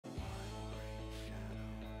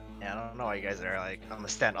Yeah, I don't know why you guys are like, I'm gonna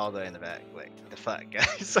stand all the way in the back. Like, the fuck,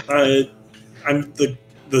 guys? I'm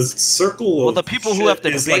the circle Well, of the people who have to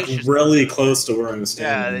is bait like should really close to where I'm Yeah,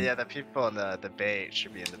 standing. yeah, the people in the bait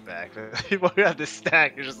should be in the back. But the people who have the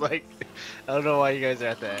stack are just like, I don't know why you guys are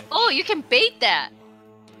at the edge. Oh, you can bait that.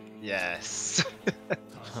 Yes.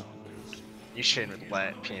 You shouldn't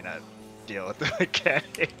let Peanut deal with the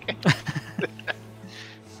mechanic.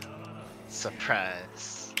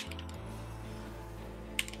 Surprise.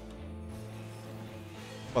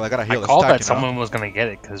 Well, I gotta I heal the called stack, that someone was gonna get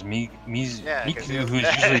it because Yeah, 'cause he Miku, was who's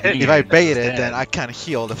dead. usually doing If I it, bait is it, then dead. I can't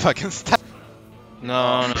heal the fucking stack.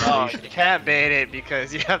 No, no. Oh, you can't bait it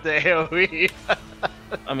because you have the AoE.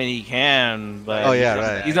 I mean, he can, but Oh, yeah,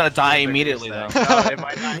 right. he's gonna die Super immediately good though. stack. No, it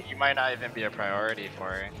might not. You might not even be a priority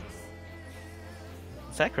for it.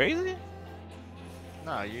 Is that crazy?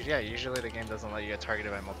 No, yeah. Usually the game doesn't let you get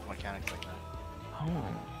targeted by multiple mechanics like that. Oh.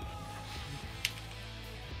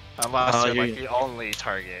 Unless Oh, you're like you- the only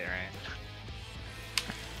target, right?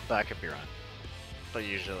 That could be wrong. But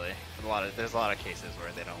usually, there's a lot of cases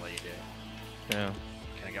where they don't let you do it. Yeah.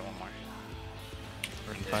 Can I get one more?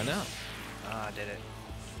 We can find out. Oh, I did it.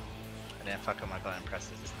 I didn't fuck up my button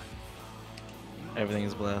presses this time. Everything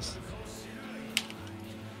is blessed.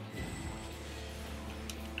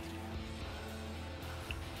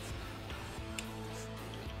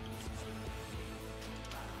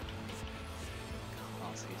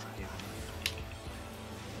 Oh, so he's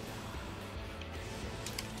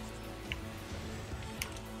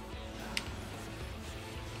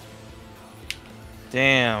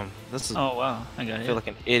Damn. This is. Oh wow, I got I it. feel like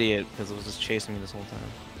an idiot because it was just chasing me this whole time.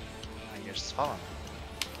 you're just following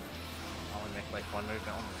me. I only make like one movement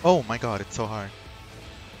only. Oh my god, it's so hard.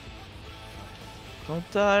 Don't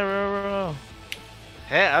die, Roro.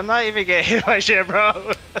 Hey, I'm not even getting hit by shit,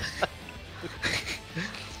 bro.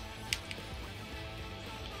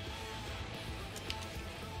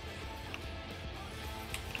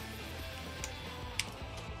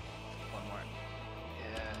 One more.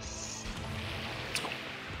 Yes.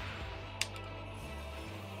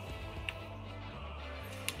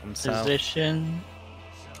 I'm south. Position.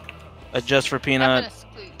 Adjust for I'm Peanut. gonna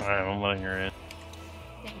squeeze. Alright, I'm letting her in.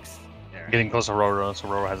 Thanks. There. Getting close to Roro, so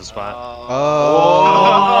Roro has a spot. Oh,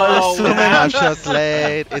 Oh, now just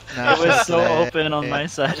late. It's now It was just so late. open on my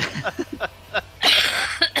side.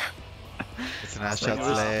 It's now Like, just it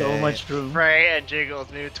was late. So much room. Frey and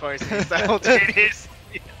Jiggles moved towards me simultaneously.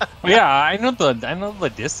 Well, yeah, I know the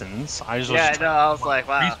distance. I just Yeah, was no, I was like,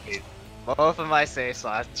 wow. free space. Both of my safe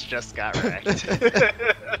slots just got wrecked.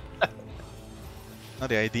 No,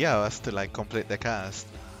 the idea was to like complete the cast,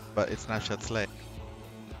 but it's now just late.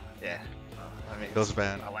 Yeah. I mean, Goes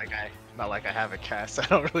bad. not like I have a cast. I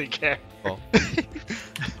don't really care. Oh.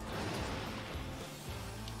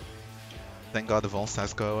 Thank God the Vol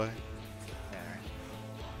stats go away. Yeah, right.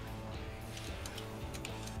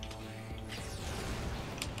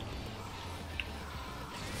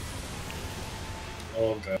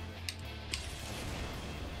 Oh god.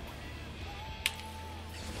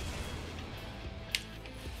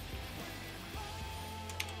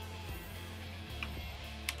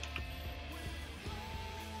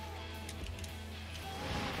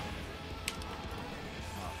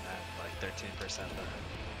 Oh man, like 13% though.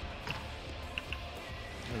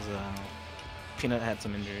 Peanut had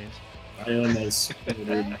some injuries. I almost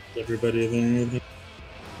murdered everybody there.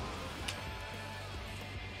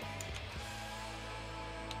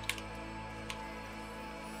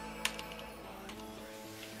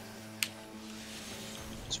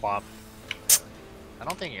 Swap. I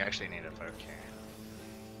don't think you actually need a folk here.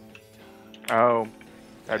 Oh,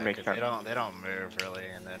 that'd Yeah, make 'cause sense. they don't move really,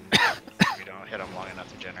 and then we don't hit them long enough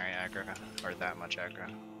to generate aggro or that much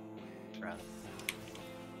aggro. Rather.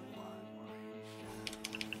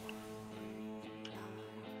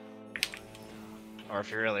 Or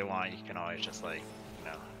if you really want, you can always just like,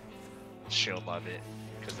 shield love it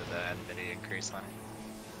because of the NVIDIA increase on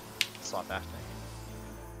it. Swap after.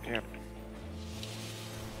 Yep.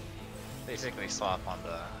 Basically swap on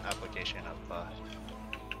the application of buff,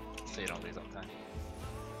 so you don't lose on time.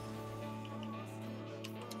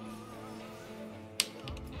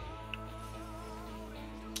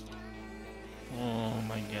 Oh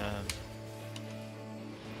my god.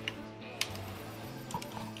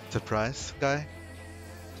 Surprise, guy?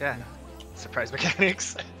 Yeah. Surprise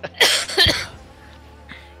mechanics.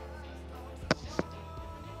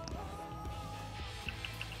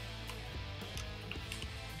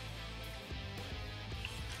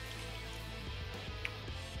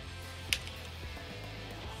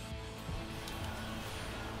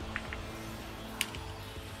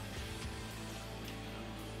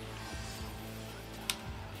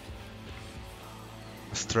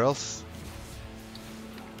 Strills.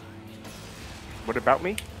 What about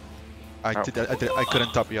me? I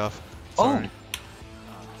couldn't top you off. Oh. Sorry.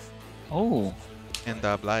 Oh. In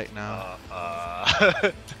the blight now.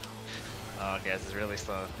 Oh, guys, it's really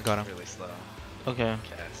slow. Got him. Really slow. Okay.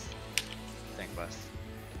 Cast. Think bus.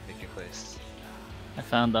 Make your place. I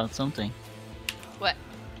found out something. What?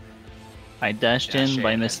 I dashed Dash in by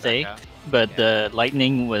in and mistake, back out. but Yeah. the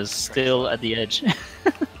lightning was still at the edge.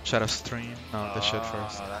 Shadow stream. No, the shit Oh,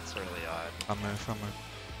 first. that's really odd. I'll move.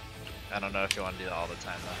 I don't know if you want to do that all the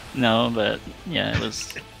time though. No, but yeah, it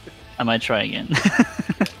was. I might try again.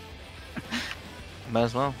 Might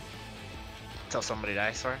as well. Tell somebody to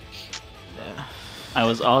ice for. Yeah. I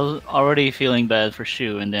was already feeling bad for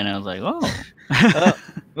Shu, and then I was like, oh.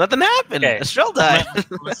 Nothing happened. Okay. Estrel died.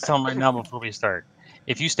 Let's tell them right now before we start.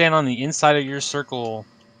 If you stand on the inside of your circle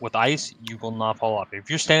with ice, you will not fall off. If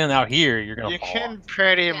you're standing out here, you're gonna You fall can off.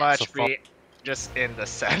 pretty Yeah. much So fall- be just in the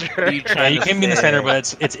center. You Yeah, you can be in the say- center,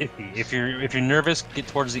 but it's iffy. If you're nervous, get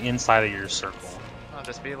towards the inside of your circle. Oh,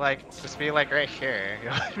 just be like right here.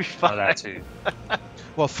 You'll be Oh, fine. that too.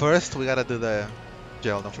 Well, first we gotta do the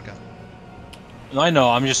gel. Don't forget. No, I know.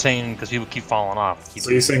 I'm just saying because people keep falling off. So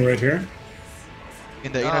you're saying right here?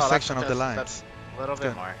 In the No, intersection of that's- the lines. that's A little bit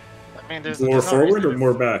Good. more. I mean, there's More there's no forward reason or to-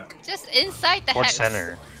 more back? Just inside the Or hex.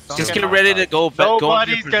 center. Don't Just get get ready to go back.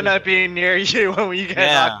 Nobody's gonna be near you when we get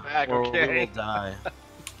Yeah, knocked back, or we okay? will die.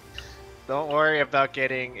 Don't worry about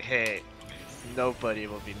getting hit. Nobody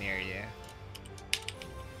will be near you.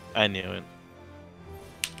 I knew it.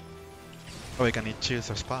 Oh, we can choose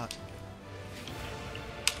our spot.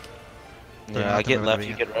 They're Yeah, not I get gonna left, be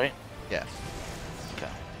you in. get right. Yeah.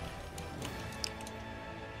 Okay.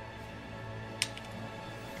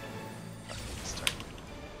 Start.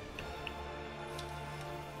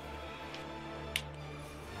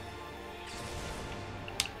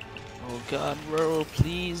 Oh God, bro,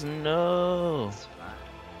 please no. It's fine.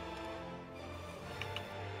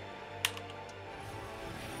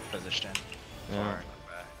 Position. Yeah. Forward,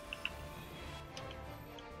 back.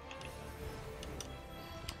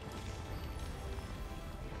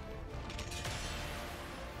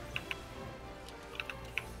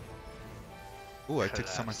 Ooh, I took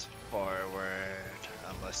so much Collapse forward,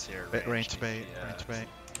 unless you're range bait. yeah. Range bait.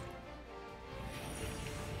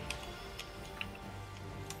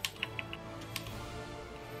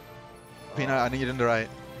 Peanut, I need you in the right.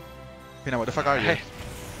 Peanut, what the fuck are you? Alright.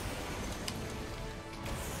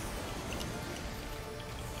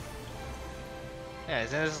 Yeah,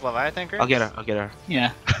 isn't this Leviathan group? I'll get her. I'll get her.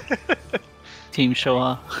 Yeah. Team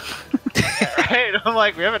Showa. Right? I'm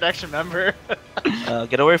like, we have an extra member.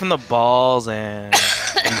 Get away from the balls and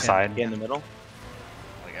Inside. get in the middle.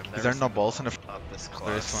 Like, I've Is never there no seen balls in the up this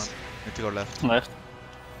There is close. one. Need to go left. Left.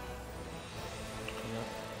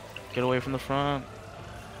 Get away from the front.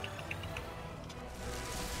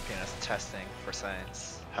 Peanut's testing for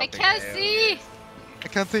science. How I big can't the AoE see. is. I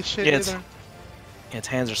can't see shit Yeah, it's- either. Yeah, its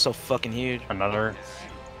hands are so fucking huge. Another.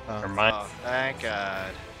 Oh, Never mind. Oh, thank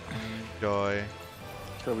God. Joy.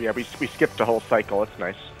 So yeah, we skipped the whole cycle. It's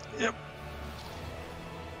nice.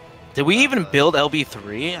 Did we even build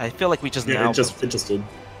LB3? I feel like we just Yeah, now. it just did.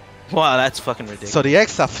 Wow, that's fucking ridiculous. So the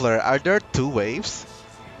Exaflare, are there 2 waves?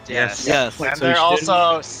 Yes. Yes. And So they're we should-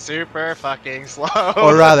 also super fucking slow.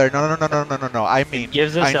 Or rather, no. I mean,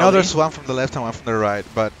 gives us I know LB. there's one from the left and one from the right,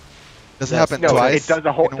 but does it Yes. happen No, twice? it does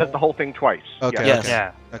the whole in does the whole thing twice. Okay. Yes.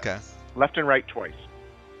 Yeah. Okay. Left and right twice.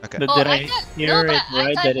 Okay. But Oh, did I I got- hear no, it but I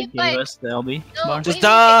right got that hit it by- gave us the LB No, bar? wait. Just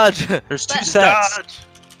dodge! There's 2 But- sets. Dodge!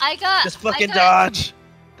 I got. Just fucking I got, dodge!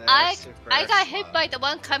 They're I super got hit slow. by the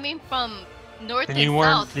one coming from north Then and you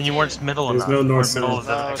weren't. south. Then you too. weren't middle There's enough. no You north weren't middle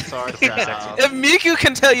No, of the- sorry, If Miku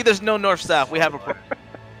can tell you there's no north-south, we have a problem.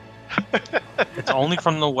 It's only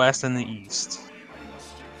from the west and the east,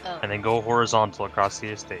 Oh. and then go horizontal across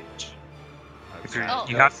the stage. If you're, Oh.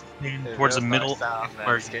 you have to aim If towards it the goes middle north-south, then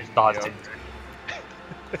where it's you getting dodge over.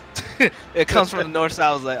 it. It comes from the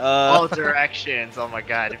north-south. I was like, All directions. Oh my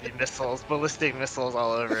God! If you missiles, ballistic missiles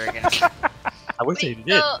all over again. I wish Wait, they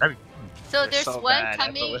did. so- That'd be- So They're there's so one bad at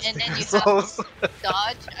coming, and ballistic then you missiles. have to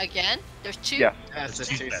dodge again. There's 2. Yeah. That's just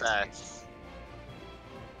Two 2 sets. sets.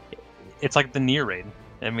 It's like the near raid.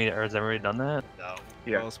 I mean, has everybody done that? No.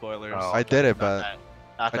 Yeah. no spoilers. Oh. I did it, Not but that,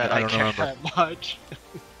 not I- that I I, don't care remember. that much.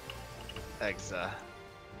 Exa.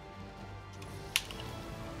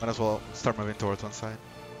 might as well start moving towards one side.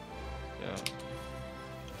 Yeah.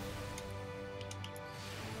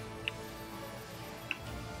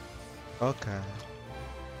 Okay. And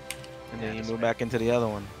Yeah, then you just move wait. back into the other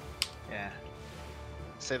one. Yeah.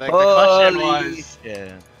 See, like the question Holy was.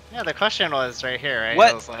 shit. Yeah, the question was right here, right?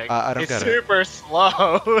 What? It was like, I don't it's get it. super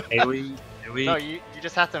slow. AoE No, you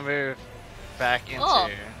just have to move back into. Oh,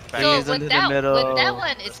 back So He's with into the that, middle.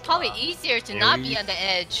 one, it's probably easier to not be on the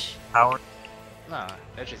edge. Power. No,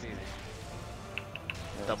 edge is easy.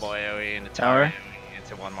 Double AoE into Tower? tower AoE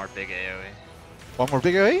into one more big AoE. One more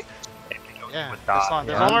big AoE? Yeah, With there's dot, one,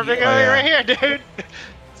 there's yeah. one more big Oh, AoE yeah. right here, dude.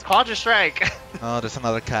 It's Quadra Strike. Oh, there's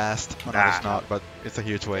another cast. Oh, no, Nah. there's not, but it's a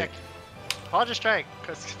huge wave. Quadra Strike,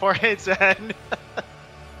 cause 4 hits and.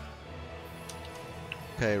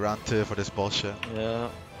 Okay, round 2 for this bullshit. Yeah.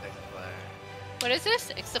 What is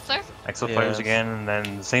this? Exaflare? Exo Yes. flares again, and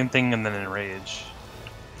then the same thing, and then enrage.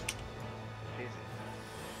 Easy.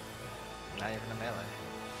 Not even a melee.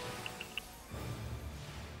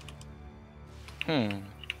 Hmm.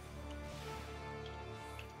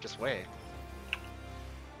 Just wait.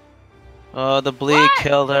 Oh, the bleed What?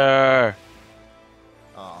 killed her.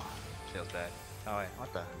 Oh, feels bad. Oh wait,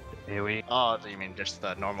 what the? AoE. Oh, you mean just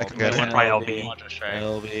the normal? I can get Went it. by LB. Quadra Strike.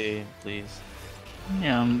 LB, please.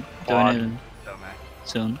 Yeah, I'm Quad. doing it So, man.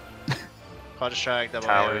 soon. Quadra Strike, double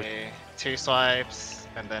Towers. AoE, 2 swipes,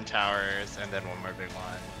 and then towers, and then one more big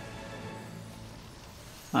one.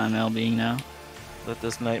 I'm LBing now. Let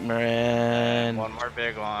this nightmare end. One more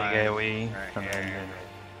big one. Big AoE. Right and then here.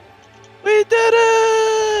 We did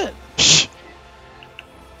it! Psh!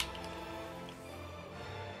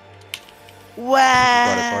 You got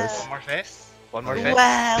Wow! it, One more face. One more face.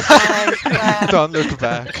 Wow, guys, wow. boys. Don't look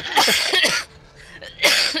back.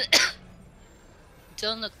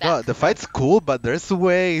 Don't look No, back. the fight's cool, but there's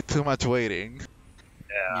way too much waiting.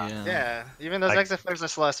 Yeah. Yeah, even those Like- exit flares are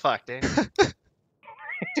slow as fuck, dude.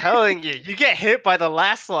 Telling you, you get hit by the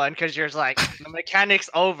last one because you're like, the mechanic's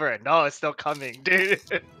over. No, it's still coming, dude.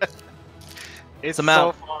 It's a so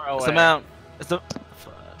mount. far away. It's a mount. It's a. You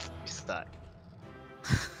stuck.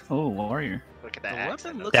 Oh, warrior. Look at The that axe.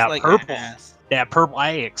 weapon looks That like purple. ass. That purple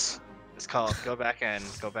Ix. It's called go back and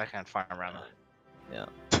farm around.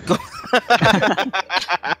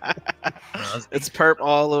 It's perp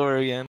all over again.